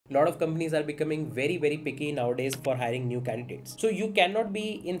A lot of companies are becoming very, very picky nowadays for hiring new candidates. So you cannot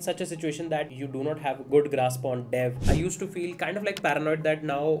be in such a situation that you do not have a good grasp on dev. I used to feel kind of like paranoid that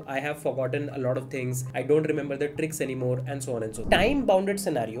now I have forgotten a lot of things. I don't remember the tricks anymore, and so on and so on. Time bounded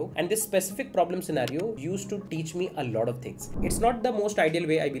scenario and this specific problem scenario used to teach me a lot of things. It's not the most ideal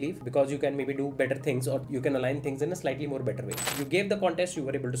way, I believe, because you can maybe do better things or you can align things in a slightly more better way. You gave the contest, you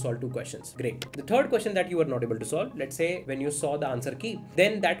were able to solve 2 questions. Great. The third question that you were not able to solve, let's say when you saw the answer key,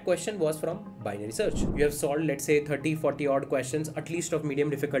 then that question was from binary search. You have solved, let's say 30-40 odd questions, at least of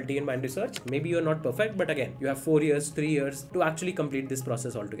medium difficulty in binary search. Maybe you're not perfect, but again, you have 4 years, 3 years to actually complete this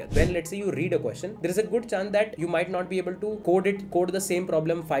process altogether. When let's say you read a question, there is a good chance that you might not be able to code the same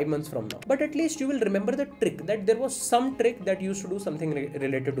problem 5 months from now, but at least you will remember the trick, that there was some trick that used to do something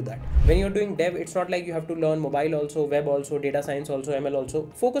related to that. When you're doing dev, it's not like you have to learn mobile also, web also, data science also, ML also.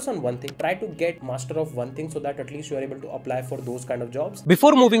 Focus on one thing. Try to get master of one thing so that at least you are able to apply for those kind of jobs.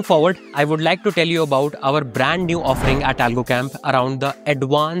 Before moving forward, I would like to tell you about our brand new offering at AlgoCamp around the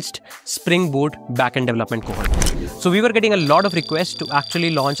advanced Spring Boot backend development cohort. So we were getting a lot of requests to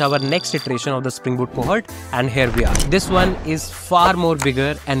actually launch our next iteration of the Spring Boot cohort, and here we are. This one is far more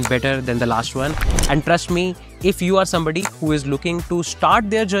bigger and better than the last one, and trust me, if you are somebody who is looking to start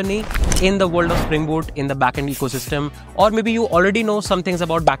their journey in the world of Spring Boot in the backend ecosystem, or maybe you already know some things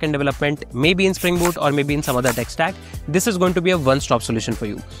about backend development, maybe in Spring Boot or maybe in some other tech stack, this is going to be a one-stop solution for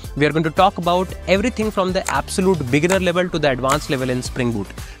you. We are going to talk about everything from the absolute beginner level to the advanced level in Spring Boot.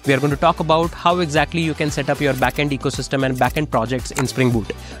 We are going to talk about how exactly you can set up your backend ecosystem and backend projects in Spring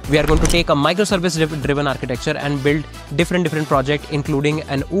Boot. We are going to take a microservice-driven architecture and build different projects, including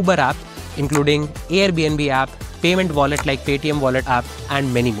an Uber app, including Airbnb app, payment wallet like Paytm wallet app,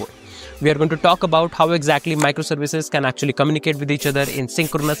 and many more. We are going to talk about how exactly microservices can actually communicate with each other in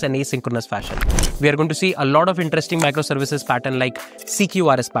synchronous and asynchronous fashion. We are going to see a lot of interesting microservices pattern like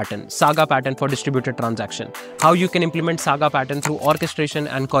CQRS pattern, Saga pattern for distributed transaction, how you can implement Saga pattern through orchestration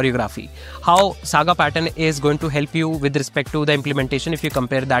and choreography, how Saga pattern is going to help you with respect to the implementation if you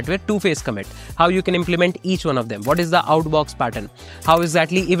compare that with two-phase commit, how you can implement each one of them, what is the outbox pattern, how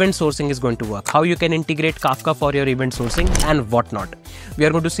exactly event sourcing is going to work, how you can integrate Kafka for your event sourcing, and whatnot. We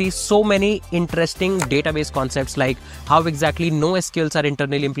are going to see so many interesting database concepts like how exactly NoSQLs are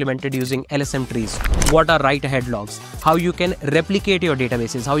internally implemented using LSM trees, what are write-ahead logs, how you can replicate your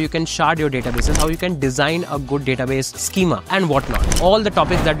databases, how you can shard your databases, how you can design a good database schema, and whatnot. All the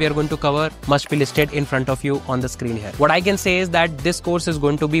topics that we are going to cover must be listed in front of you on the screen here. What I can say is that this course is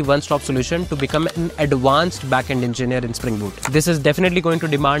going to be one-stop solution to become an advanced backend engineer in Spring Boot. This is definitely going to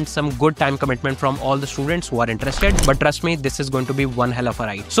demand some good time commitment from all the students who are interested, but trust me, this is going to be one hell of a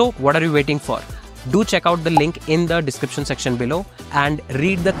ride. So what are you waiting for? Do check out the link in the description section below and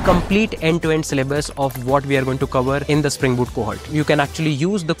read the complete end-to-end syllabus of what we are going to cover in the Spring Boot cohort. You can actually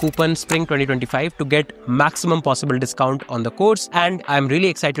use the coupon SPRING2025 to get maximum possible discount on the course, and I'm really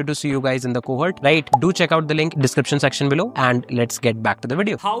excited to see you guys in the cohort. Right? Do check out the link description section below, and let's get back to the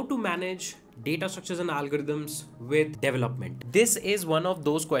video. How to manage data structures and algorithms with development? This is one of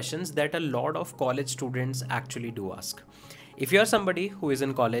those questions that a lot of college students actually do ask. If you're somebody who is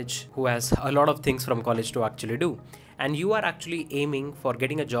in college, who has a lot of things from college to actually do, and you are actually aiming for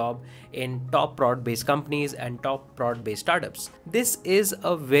getting a job in top prod-based companies and top prod-based startups, this is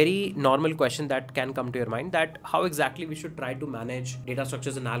a very normal question that can come to your mind, that how exactly we should try to manage data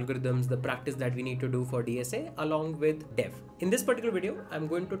structures and algorithms, the practice that we need to do for DSA along with dev. In this particular video, I'm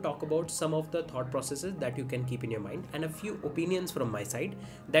going to talk about some of the thought processes that you can keep in your mind and a few opinions from my side,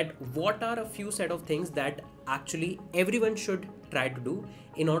 that what are a few set of things that actually everyone should try to do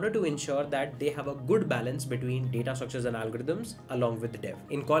in order to ensure that they have a good balance between data structures and algorithms along with the dev.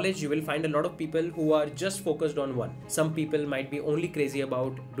 In college, you will find a lot of people who are just focused on one. Some people might be only crazy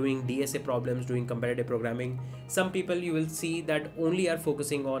about doing DSA problems, doing competitive programming. Some people you will see that only are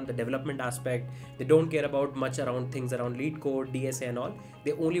focusing on the development aspect. They don't care about much around things around Leetcode, DSA and all.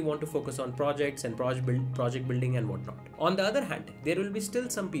 They only want to focus on projects and project building and whatnot. On the other hand, there will be still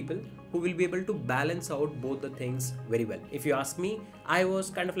some people who will be able to balance out both the things very well. If you ask me, I was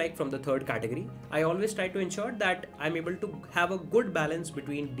kind of like from the third category. I always try to ensure that I'm able to have a good balance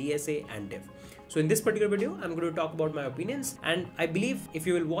between DSA and dev. So in this particular video, I'm going to talk about my opinions, and I believe if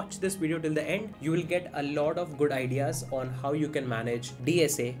you will watch this video till the end, you will get a lot of good ideas on how you can manage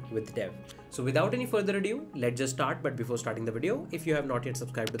DSA with dev. So without any further ado, let's just start. But before starting the video, if you have not yet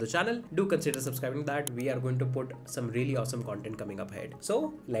subscribed to the channel, do consider subscribing that. We are going to put some really awesome content coming up ahead.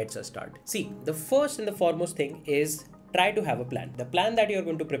 So let's just start. See, the first and the foremost thing is try to have a plan. The plan that you're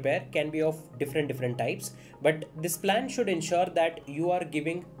going to prepare can be of different types, but this plan should ensure that you are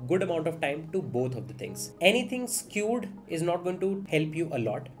giving good amount of time to both of the things. Anything skewed is not going to help you a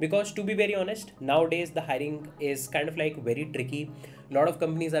lot, because to be very honest, nowadays the hiring is kind of like very tricky. A lot of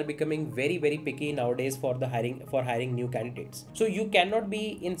companies are becoming very picky nowadays for hiring new candidates. So you cannot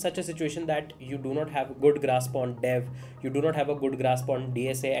be in such a situation that you do not have a good grasp on dev, you do not have a good grasp on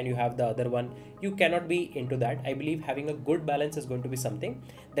DSA, and you have the other one. You cannot be into that. I believe having a good balance is going to be something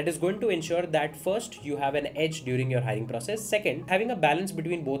that is going to ensure that first, you have an edge during your hiring process. Second, having a balance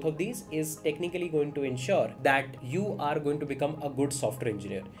between both of these is technically going to ensure that you are going to become a good software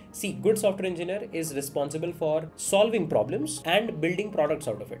engineer. See, good software engineer is responsible for solving problems and building products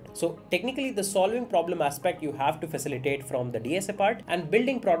out of it. So technically the solving problem aspect you have to facilitate from the DSA part, and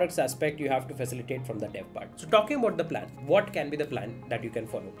building products aspect you have to facilitate from the dev part. So talking about the plan, what can be the plan that you can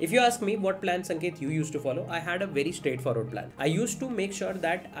follow? If you ask me what plan, Sanket, you used to follow, I had a very straightforward plan. I used to make sure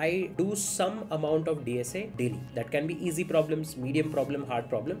that I do some amount of DSA daily. That can be easy problems, medium problem, hard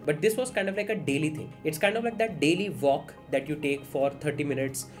problem, but this was kind of like a daily thing. It's kind of like that daily walk that you take for 30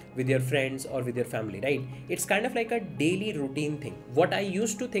 minutes with your friends or with your family, right? It's kind of like a daily routine thing. What I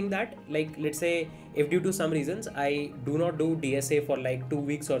used to think that, like, let's say if due to some reasons I do not do DSA for like 2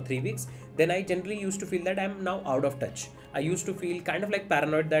 weeks or 3 weeks, then I generally used to feel that I'm now out of touch. I used to feel kind of like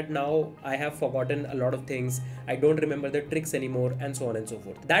paranoid that now I have forgotten a lot of things, I don't remember the tricks anymore, and so on and so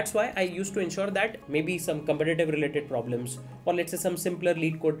forth. That's why I used to ensure that maybe some competitive related problems, or let's say some simpler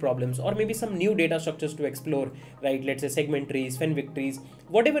Leetcode problems, or maybe some new data structures to explore, right? Let's say segment trees, Fenwick trees,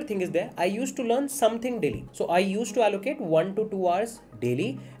 whatever thing is there, I used to learn something daily. So I used to allocate 1 to 2 hours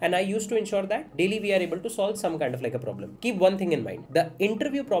daily, and I used to ensure that daily we are able to solve some kind of like a problem. Keep one thing in mind, the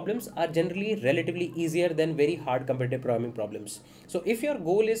interview problems are generally relatively easier than very hard competitive programming problems. So if your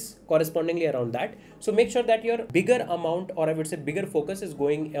goal is correspondingly around that, so make sure that your bigger amount, or I would say bigger focus, is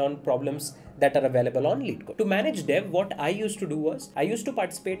going on problems that are available on Leetcode. To manage dev, what I used to do was I used to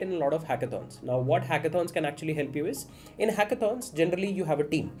participate in a lot of hackathons. Now what hackathons can actually help you is, in hackathons generally you have a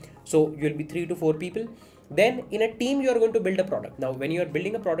team, so you'll be 3 to 4 people. Then in a team, you are going to build a product. Now, when you are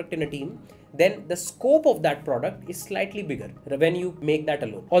building a product in a team, then the scope of that product is slightly bigger when you make that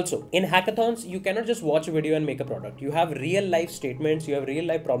alone. Also, in hackathons, you cannot just watch a video and make a product. You have real life statements, you have real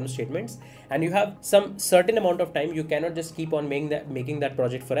life problem statements, and you have some certain amount of time. You cannot just keep on making that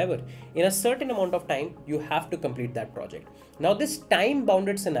project forever. In a certain amount of time, you have to complete that project. Now, this time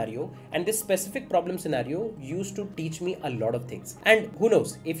bounded scenario and this specific problem scenario used to teach me a lot of things. And who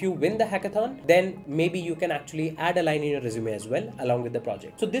knows, if you win the hackathon, then maybe you can actually add a line in your resume as well along with the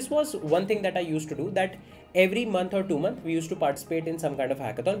project. So this was one thing that I used to do, that every month or 2 months we used to participate in some kind of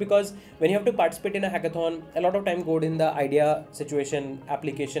hackathon, because when you have to participate in a hackathon, a lot of time goes in the idea, situation,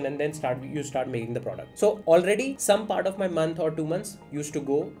 application, and then you start making the product. So already some part of my month or 2 months used to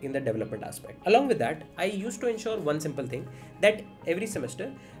go in the development aspect. Along with that, I used to ensure one simple thing, that every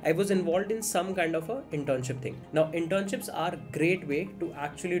semester I was involved in some kind of a internship thing. Now internships are a great way to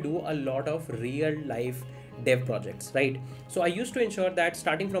actually do a lot of real life dev projects, right? So I used to ensure that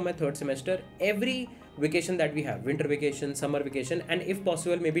starting from my 3rd semester, every vacation that we have, winter vacation, summer vacation, and if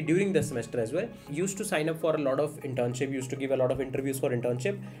possible maybe during the semester as well, used to sign up for a lot of internship, used to give a lot of interviews for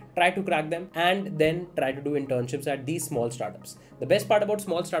internship, try to crack them, and then try to do internships at these small startups. The best part about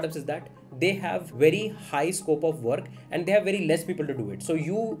small startups is that they have very high scope of work and they have very less people to do it. So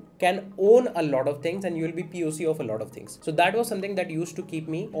you can own a lot of things and you will be POC of a lot of things. So that was something that used to keep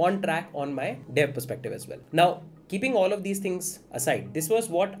me on track on my dev perspective as well. Now, keeping all of these things aside, this was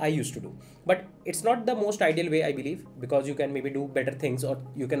what I used to do. But it's not the most ideal way, I believe, because you can maybe do better things, or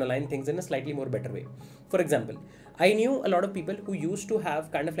you can align things in a slightly more better way. For example, I knew a lot of people who used to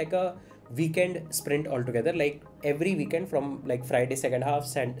have kind of like a weekend sprint altogether, like every weekend from like Friday second half,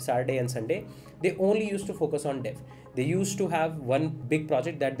 Saturday and Sunday, they only used to focus on dev. They used to have one big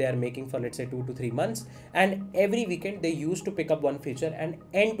project that they are making for, let's say, 2 to 3 months, and every weekend they used to pick up one feature and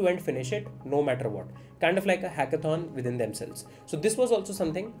end to end finish it no matter what, kind of like a hackathon within themselves. So this was also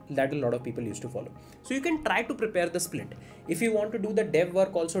something that a lot of people used to follow. So you can try to prepare the split. If you want to do the dev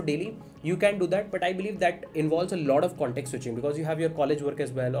work also daily, you can do that, but I believe that involves a lot of context switching, because you have your college work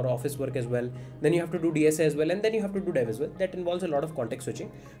as well or office work as well, then you have to do DSA as well, and then you have to do dev as well. That involves a lot of context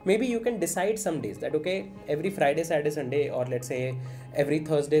switching. Maybe you can decide some days that, okay, every Friday, Saturday, Sunday, or let's say every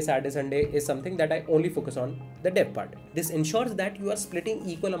Thursday, Saturday, Sunday is something that I only focus on the dev part. This ensures that you are splitting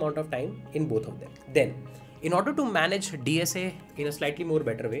equal amount of time in both of them. Then, in order to manage DSA in a slightly more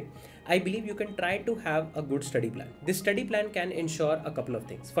better way, I believe you can try to have a good study plan. This study plan can ensure a couple of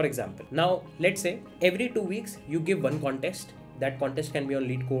things. For example, now let's say every 2 weeks you give one contest. That contest can be on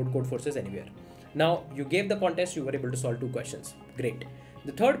Leetcode, Codeforces, anywhere. Now you gave the contest, you were able to solve 2 questions. Great.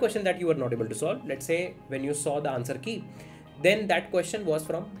 The third question that you were not able to solve, let's say when you saw the answer key, then that question was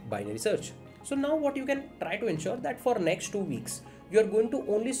from binary search. So now what you can try to ensure that for next 2 weeks, you are going to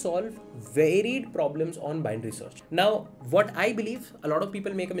only solve varied problems on binary search. Now, what I believe a lot of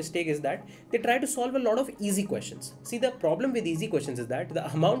people make a mistake is that they try to solve a lot of easy questions. See, the problem with easy questions is that the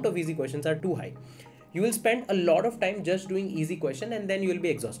amount of easy questions are too high. You will spend a lot of time just doing easy question and then you will be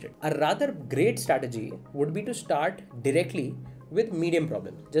exhausted. A rather great strategy would be to start directly with medium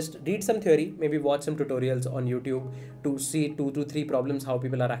problem. Just read some theory, maybe watch some tutorials on YouTube to see 2 to 3 problems how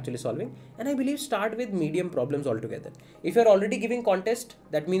people are actually solving. And I believe start with medium problems altogether. If you're already giving contest,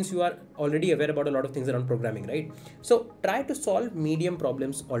 that means you are already aware about a lot of things around programming, right? So try to solve medium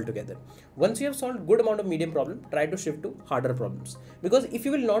problems altogether. Once you have solved good amount of medium problem, try to shift to harder problems. Because if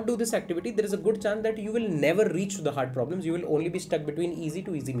you will not do this activity, there is a good chance that you will never reach to the hard problems. You will only be stuck between easy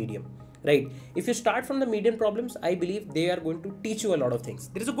to easy medium, right? If you start from the medium problems, I believe they are going to teach you a lot of things.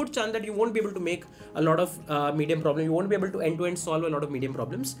 There is a good chance that you won't be able to make a lot of medium problems. You won't be able to end-to-end solve a lot of medium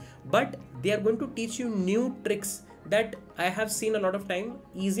problems, but they are going to teach you new tricks that I have seen a lot of time.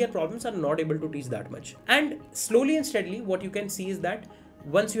 Easier problems are not able to teach that much. And slowly and steadily, what you can see is that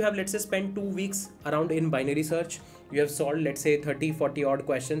once you have, let's say, spent 2 weeks around in binary search, you have solved, let's say, 30-40 odd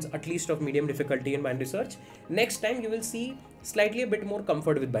questions, at least of medium difficulty in binary search. Next time you will see slightly a bit more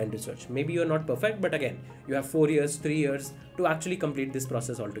comfort with binary search. Maybe you're not perfect, but again, you have 4 years, 3 years to actually complete this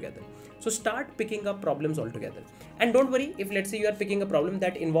process altogether. So start picking up problems altogether. And don't worry if, let's say, you are picking a problem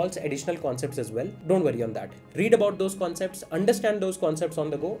that involves additional concepts as well. Don't worry on that. Read about those concepts, understand those concepts on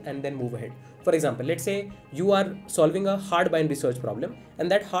the go, and then move ahead. For example, let's say you are solving a hard binary search problem, and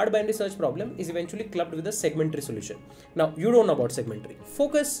that hard binary search problem is eventually clubbed with a segment tree solution. Now, you don't know about segment tree.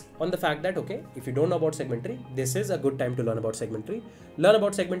 Focus on the fact that, okay, if you don't know about segment tree, this is a good time to learn about segment tree. Learn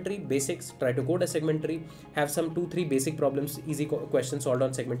about segment tree basics, try to code a segment tree, have some 2-3 basic problems, easy questions solved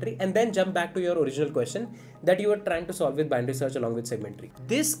on segment tree, and then jump back to your original question that you were trying to solve with binary search along with segment tree.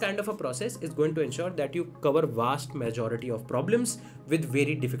 This kind of a process is going to ensure that you cover vast majority of problems with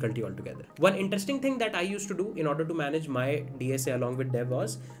varied difficulty altogether. One interesting thing that I used to do in order to manage my DSA along with dev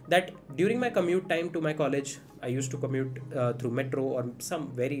was that during my commute time to my college, I used to commute through metro or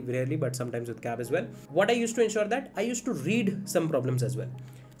some very rarely, but sometimes with cab as well. What I used to ensure that I used to read some problems as well.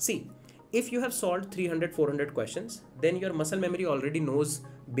 See, if you have solved 300-400 questions, then your muscle memory already knows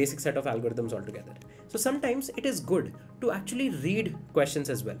basic set of algorithms altogether. So sometimes it is good to actually read questions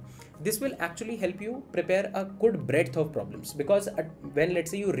as well. This will actually help you prepare a good breadth of problems, because when,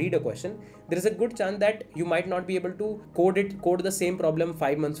 let's say, you read a question, there is a good chance that you might not be able to code the same problem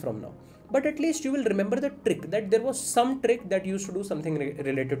 5 months from now. But at least you will remember the trick, that there was some trick that used to do something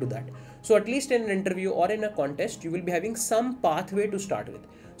related to that. So at least in an interview or in a contest, you will be having some pathway to start with.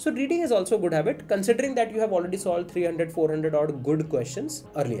 So reading is also a good habit, considering that you have already solved 300-400 odd good questions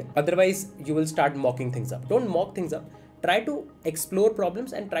earlier. Otherwise, you will start mocking things up. Don't mock things up. Try to explore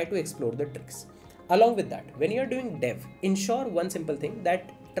problems and try to explore the tricks. Along with that, when you are doing dev, ensure one simple thing,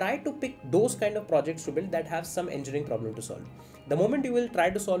 that try to pick those kind of projects to build that have some engineering problem to solve. The moment you will try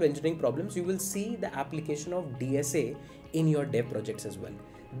to solve engineering problems, you will see the application of DSA in your dev projects as well.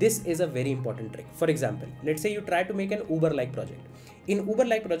 This is a very important trick. For example, let's say you try to make an Uber-like project. In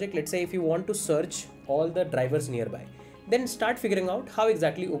Uber-like project, let's say if you want to search all the drivers nearby, then start figuring out how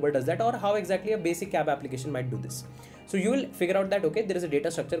exactly Uber does that, or how exactly a basic cab application might do this. So you will figure out that, okay, there is a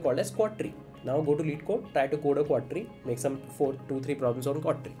data structure called as quad tree. Now go to Leetcode, try to code a quad tree, make some 2-3 problems on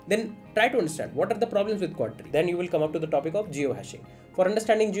quad tree. Then try to understand what are the problems with quad tree. Then you will come up to the topic of geohashing. For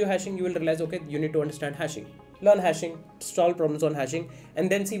understanding geohashing, you will realize, okay, you need to understand hashing. Learn hashing, solve problems on hashing, and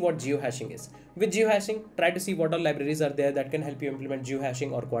then see what geohashing is. With geohashing, try to see what all libraries are there that can help you implement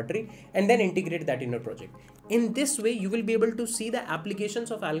geohashing or quad tree, and then integrate that in your project. In this way, you will be able to see the applications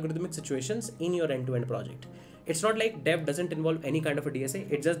of algorithmic situations in your end-to-end project. It's not like dev doesn't involve any kind of a DSA.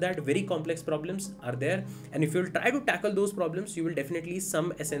 It's just that very complex problems are there. And if you'll try to tackle those problems, you will definitely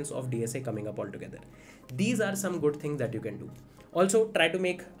some essence of DSA coming up altogether. These are some good things that you can do. Also, try to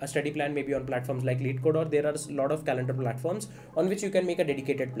make a study plan maybe on platforms like Leetcode, or there are a lot of calendar platforms on which you can make a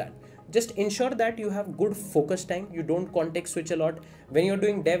dedicated plan. Just ensure that you have good focus time. You don't context switch a lot. When you're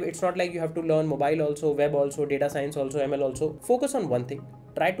doing dev, it's not like you have to learn mobile also, web also, data science also, ML also. Focus on one thing.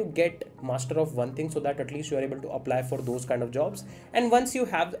 Try to get master of one thing so that at least you are able to apply for those kind of jobs. And once you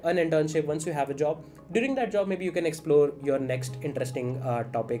have an internship, once you have a job, during that job, maybe you can explore your next interesting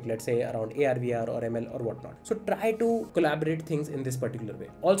topic, let's say around AR, VR or ML or whatnot. So try to collaborate things in this particular way.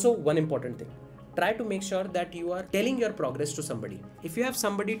 Also, one important thing, try to make sure that you are telling your progress to somebody. If you have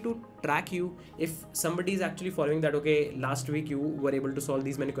somebody to track you, if somebody is actually following that, okay, last week you were able to solve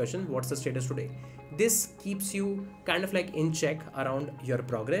these many questions, what's the status today? This keeps you kind of like in check around your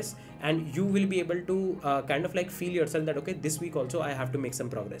progress, and you will be able to kind of like feel yourself that, okay, this week also I have to make some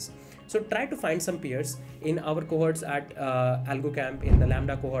progress. So try to find some peers in our cohorts at Algo Camp, in the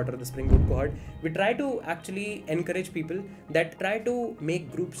Lambda cohort or the Spring Boot cohort. We try to actually encourage people that try to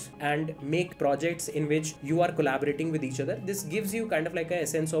make groups and make projects in which you are collaborating with each other. This gives you kind of like a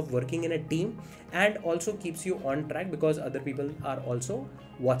sense of working in a team, and also keeps you on track because other people are also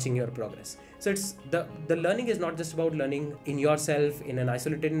watching your progress. So it's the learning is not just about learning in yourself in an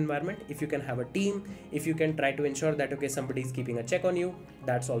isolated environment. If you can have a team, if you can try to ensure that, okay, somebody is keeping a check on you,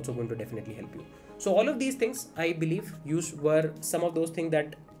 that's also going to definitely help you. So all of these things, I believe, were some of those things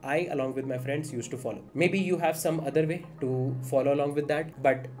that I, along with my friends, used to follow. Maybe you have some other way to follow along with that,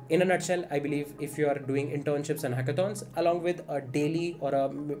 but in a nutshell, I believe if you are doing internships and hackathons along with a daily or a,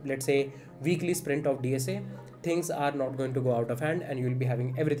 let's say, weekly sprint of DSA, things are not going to go out of hand, and you will be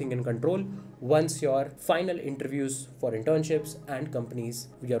having everything in control once your final interviews for internships and companies,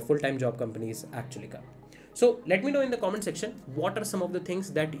 your full-time job companies, actually come. So let me know in the comment section, what are some of the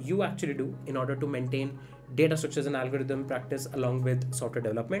things that you actually do in order to maintain data structures and algorithm practice along with software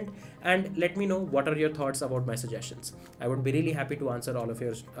development, and let me know what are your thoughts about my suggestions. I would be really happy to answer all of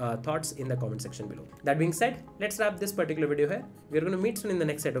your thoughts in the comment section below. That being said, let's wrap this particular video here. We're going to meet soon in the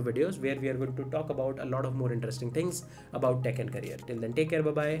next set of videos where we are going to talk about a lot of more interesting things about tech and career. Till then, take care,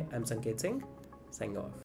 bye bye. I'm Sanket Singh, signing off.